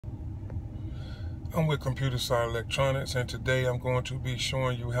I'm with Computer Side Electronics, and today I'm going to be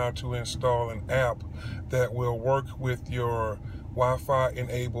showing you how to install an app that will work with your Wi-Fi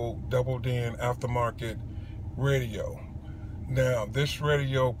enabled double-din aftermarket radio. Now, this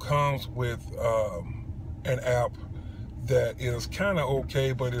radio comes with an app that is kind of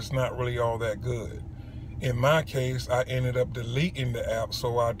okay, but it's not really all that good. In my case, I ended up deleting the app,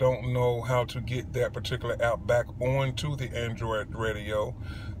 so I don't know how to get that particular app back onto the Android radio.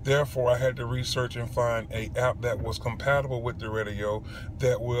 Therefore, I had to research and find an app that was compatible with the radio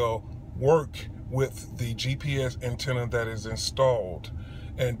that will work with the GPS antenna that is installed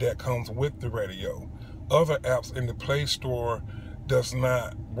and that comes with the radio. Other apps in the Play Store does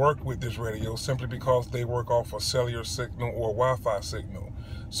not work with this radio simply because they work off a cellular signal or Wi-Fi signal.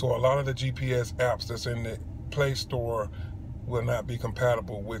 So a lot of the GPS apps that's in the Play Store will not be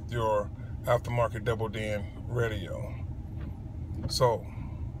compatible with your aftermarket double-din radio. So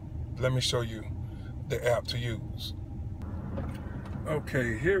let me show you the app to use.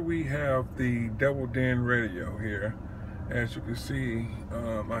 Okay, here we have the double-din radio here. As you can see,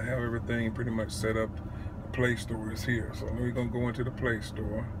 I have everything pretty much set up. The Play Store is here. So we're gonna go into the Play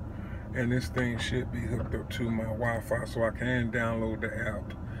Store, and this thing should be hooked up to my Wi-Fi so I can download the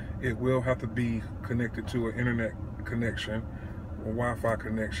app. It will have to be connected to an internet connection or Wi-Fi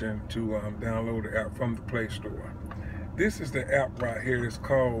connection to download the app from the Play Store. This is the app right here. It's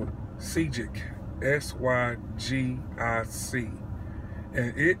called Sygic, S-Y-G-I-C.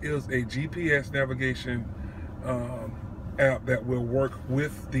 And it is a GPS navigation app that will work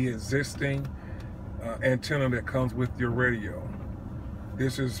with the existing antenna that comes with your radio.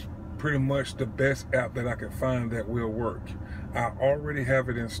 This is pretty much the best app that I can find that will work. I already have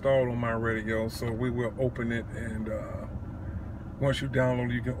it installed on my radio, so we will open it, and once you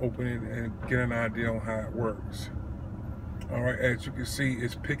download it, you can open it and get an idea on how it works. All right, as you can see,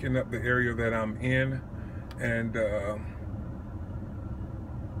 it's picking up the area that I'm in, and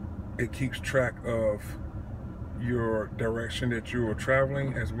it keeps track of your direction that you are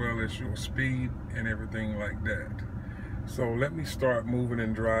traveling as well as your speed and everything like that. So let me start moving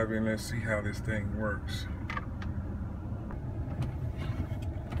and driving. Let's see how this thing works.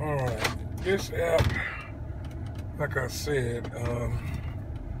 All right, this app, like I said,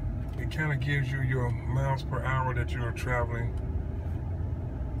 it kind of gives you your miles per hour that you're traveling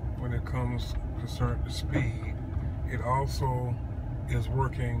when it comes concerned to speed. It also is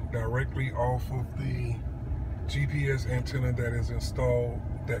working directly off of the GPS antenna that is installed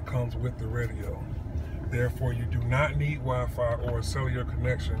that comes with the radio. Therefore, you do not need Wi-Fi or a cellular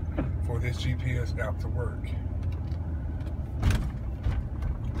connection for this GPS app to work.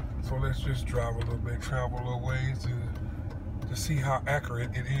 So let's just drive a little bit, travel a little ways to see how accurate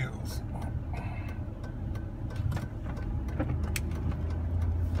it is.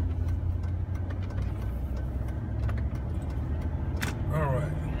 All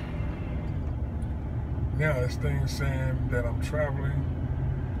right. Now this thing's saying that I'm traveling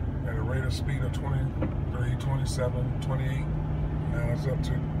at a rate of speed of 23, 27, 28. Now it's up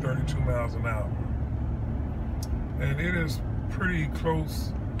to 32 miles an hour. And it is pretty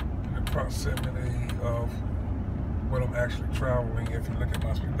close in the proximity of what I'm actually traveling. If you look at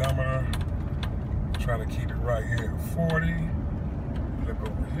my speedometer, I'm trying to keep it right here at 40. Look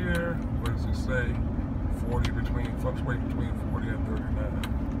over here, what does it say? 40 fluctuate between 40 and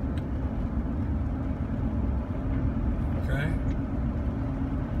 39. Okay.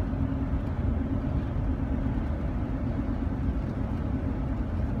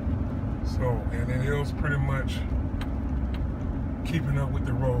 So, and it is pretty much keeping up with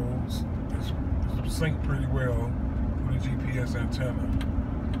the roads. It's synced pretty well with the GPS antenna.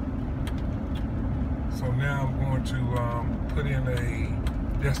 So now I'm going to put in a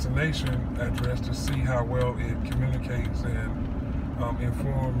destination address to see how well it communicates and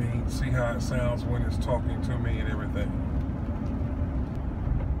inform me, see how it sounds when it's talking to me and everything.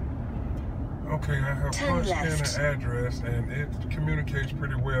 Okay, I have punched in an address and it communicates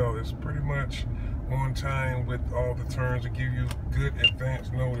pretty well. It's pretty much on time with all the turns to give you good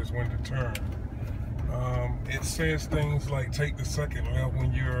advance notice when to turn. It says things like take the second left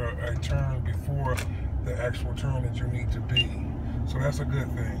when you're a turn before the actual turn that you need to be. So that's a good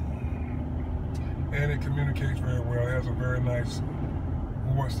thing. And it communicates very well. It has a very nice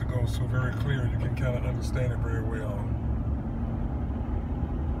voice to go to, very clear. You can kind of understand it very well.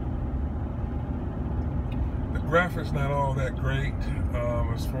 The graphics not all that great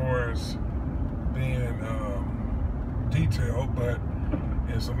as far as being detailed, but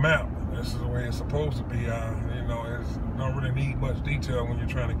it's a map. This is the way it's supposed to be. You know, it don't really need much detail when you're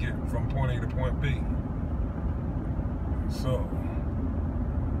trying to get from point A to point B. So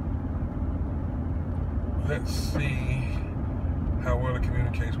let's see how well it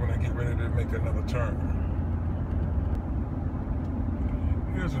communicates when I get ready to make another turn.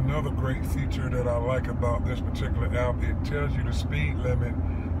 Here's another great feature that I like about this particular app. It tells you the speed limit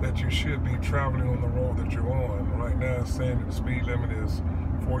that you should be traveling on the road that you're on. Right now it's saying that the speed limit is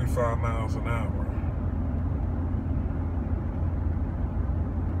 45 miles an hour.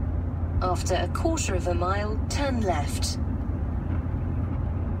 After a quarter of a mile, turn left.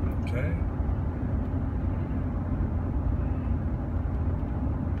 Okay.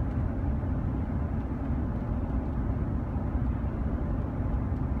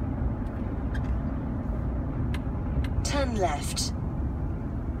 Turn left.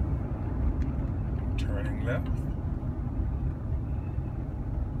 Turning left.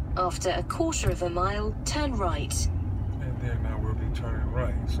 After a quarter of a mile, turn right. And then now we'll be turning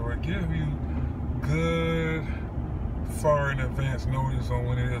right. So it gives you good far in advance notice on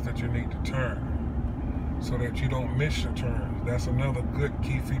when it is that you need to turn, so that you don't miss your turns. That's another good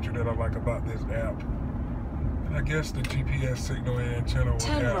key feature that I like about this app. And I guess the GPS signal and antenna will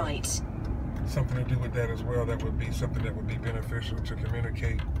have right. something to do with that as well. That would be something that would be beneficial to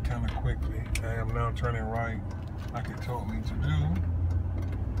communicate kind of quickly. I am now turning right like it told me to do.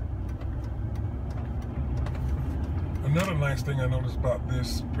 Another nice thing I noticed about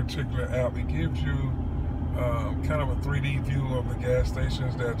this particular app, it gives you kind of a 3D view of the gas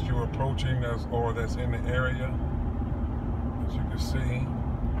stations that you're approaching or that's in the area, as you can see.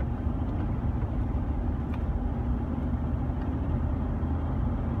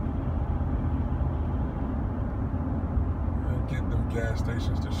 And get them gas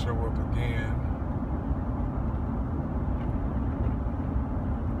stations to show up again.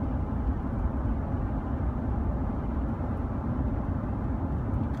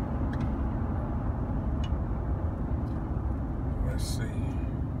 Let's see.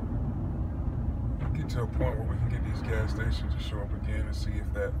 Get to a point where we can get these gas stations to show up again and see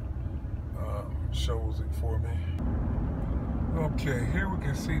if that shows it for me. Okay, here we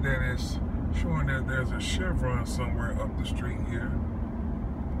can see that it's showing that there's a Chevron somewhere up the street here.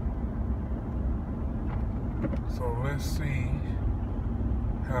 So let's see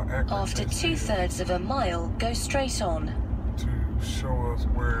how accurate. After 2/3 of a mile, go straight on. To show us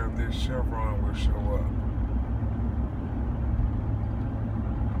where this Chevron will show up.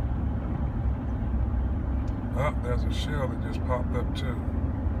 Oh, there's a shell that just popped up too.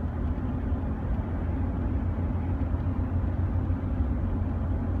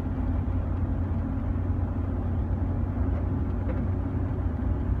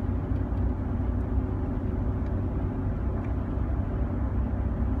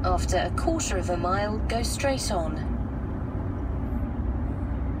 After a quarter of a mile, go straight on.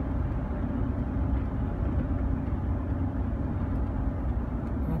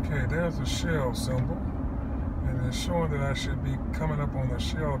 Okay, there's a Shell symbol. And it's showing that I should be coming up on the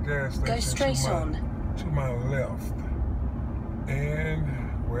Shell gas station. Go straight on. To my left. And,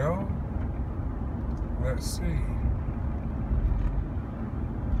 well, let's see.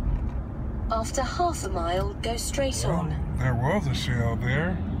 After half a mile, go straight on. There was a Shell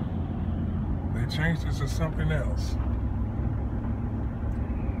there. They changed it to something else.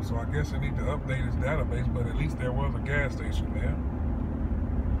 So I guess I need to update its database, but at least there was a gas station there.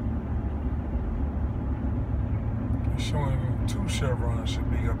 Showing 2 Chevrons should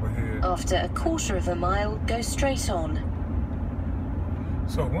be up ahead. After a quarter of a mile, go straight on.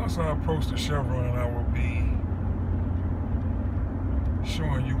 So once I approach the Chevron, I will be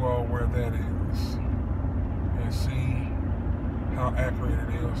showing you all where that is and see how accurate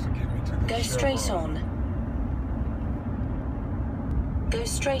it is to get me to the Chevron. Go straight on. Go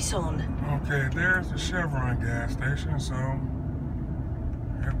straight on. Okay, there's the Chevron gas station, so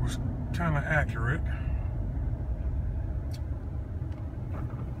it was kind of accurate.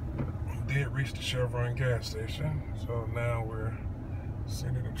 Did reach the Chevron gas station, so now we're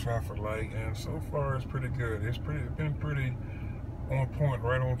sending the traffic light, and so far it's pretty good. It's been pretty on point,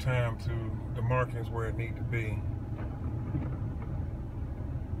 right on time to the markings where it need to be.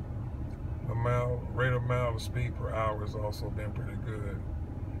 Rate of mile of speed per hour has also been pretty good.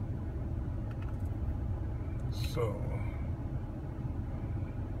 So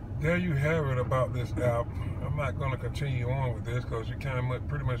there you have it about this app. I'm not going to continue on with this because you kind of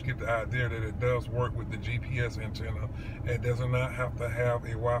pretty much get the idea that it does work with the GPS antenna. It does not have to have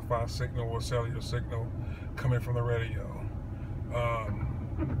a Wi-Fi signal or cellular signal coming from the radio.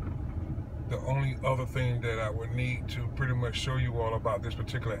 The only other thing that I would need to pretty much show you all about this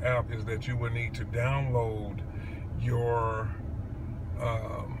particular app is that you would need to download your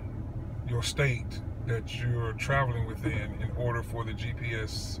state that you're traveling within in order for the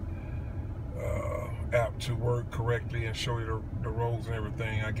GPS app to work correctly and show you the roads and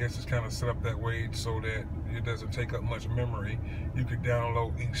everything. I guess it's kind of set up that way so that it doesn't take up much memory. You could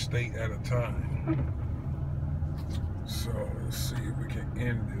download each state at a time. So let's see if we can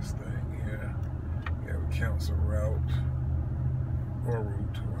end this thing here. Yeah, we cancel route or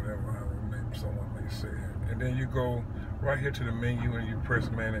route, whatever someone may say it. And then you go right here to the menu and you press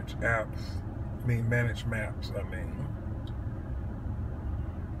manage apps. Manage maps,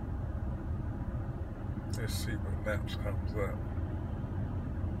 Let's see what maps comes up.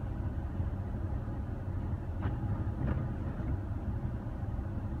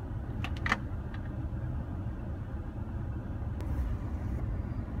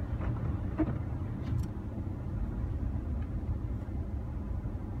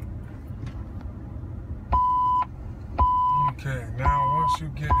 Okay, now once you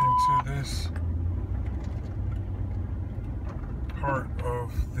get into this part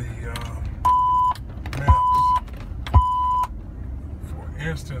of the maps, for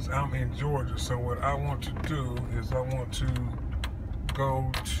instance, I'm in Georgia, so what I want to do is I want to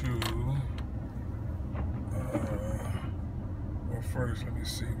go to, well first let me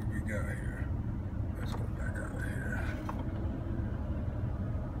see what we got here. Let's go back out of here.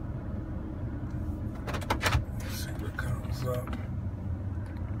 Up.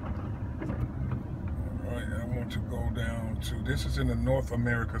 Alright, I want to go down to, this is in the North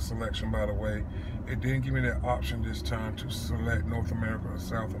America selection, by the way. It didn't give me that option this time to select North America or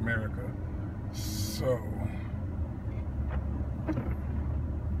South America. So,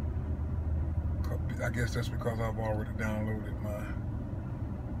 I guess that's because I've already downloaded my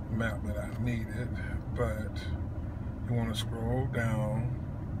map that I needed. But you want to scroll down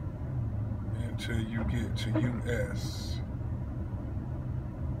until you get to US.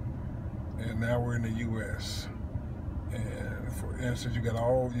 And now we're in the US. And for instance, you got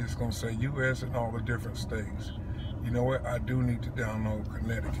all, it's gonna say US and all the different states. You know what? I do need to download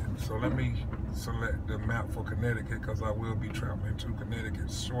Connecticut. So let me select the map for Connecticut because I will be traveling to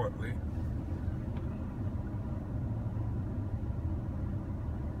Connecticut shortly.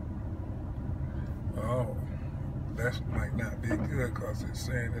 Oh, that might not be good because it's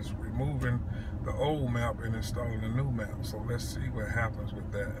saying it's removing the old map and installing a new map. So let's see what happens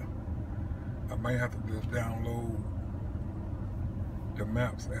with that. I might have to just download the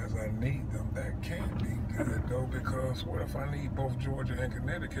maps as I need them. That can't be good though, because what if I need both Georgia and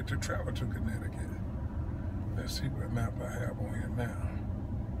Connecticut to travel to Connecticut? Let's see what map I have on here now.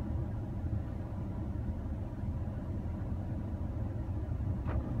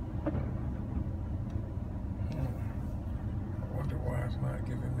 I wonder why it's not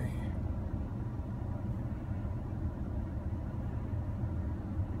giving me.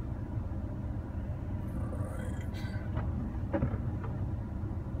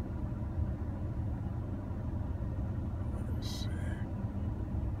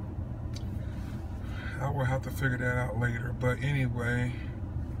 I will have to figure that out later, but anyway,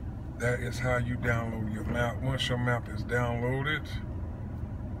 that is how you download your map. Once your map is downloaded,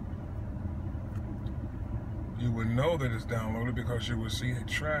 you will know that it's downloaded because you will see a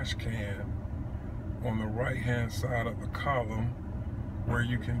trash can on the right hand side of the column where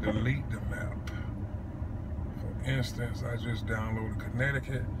you can delete the map. For instance, I just downloaded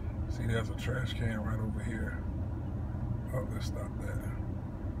Connecticut. See, there's a trash can right over here. Oh, let's stop that.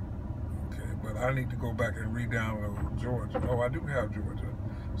 Okay, but I need to go back and re-download Georgia. Oh, I do have Georgia.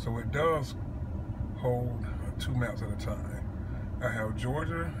 So it does hold 2 maps at a time. I have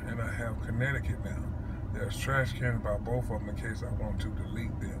Georgia and I have Connecticut now. There's trash cans about both of them in case I want to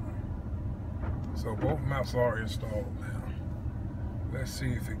delete them. So both maps are installed now. Let's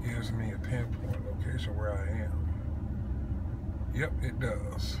see if it gives me a pinpoint location where I am. Yep, it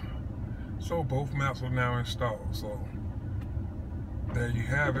does. So both maps are now installed. So there you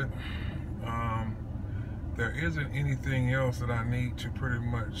have it. There isn't anything else that I need to pretty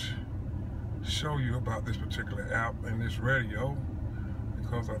much show you about this particular app and this radio,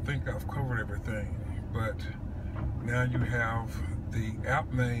 because I think I've covered everything. But now you have the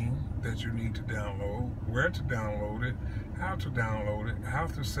app name that you need to download, where to download it, how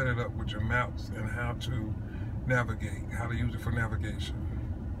to set it up with your maps, and how to navigate, how to use it for navigation.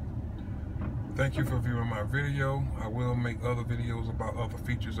 Thank you for viewing my video. I will make other videos about other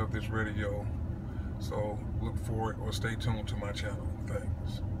features of this radio, so look for it or stay tuned to my channel.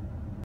 Thanks.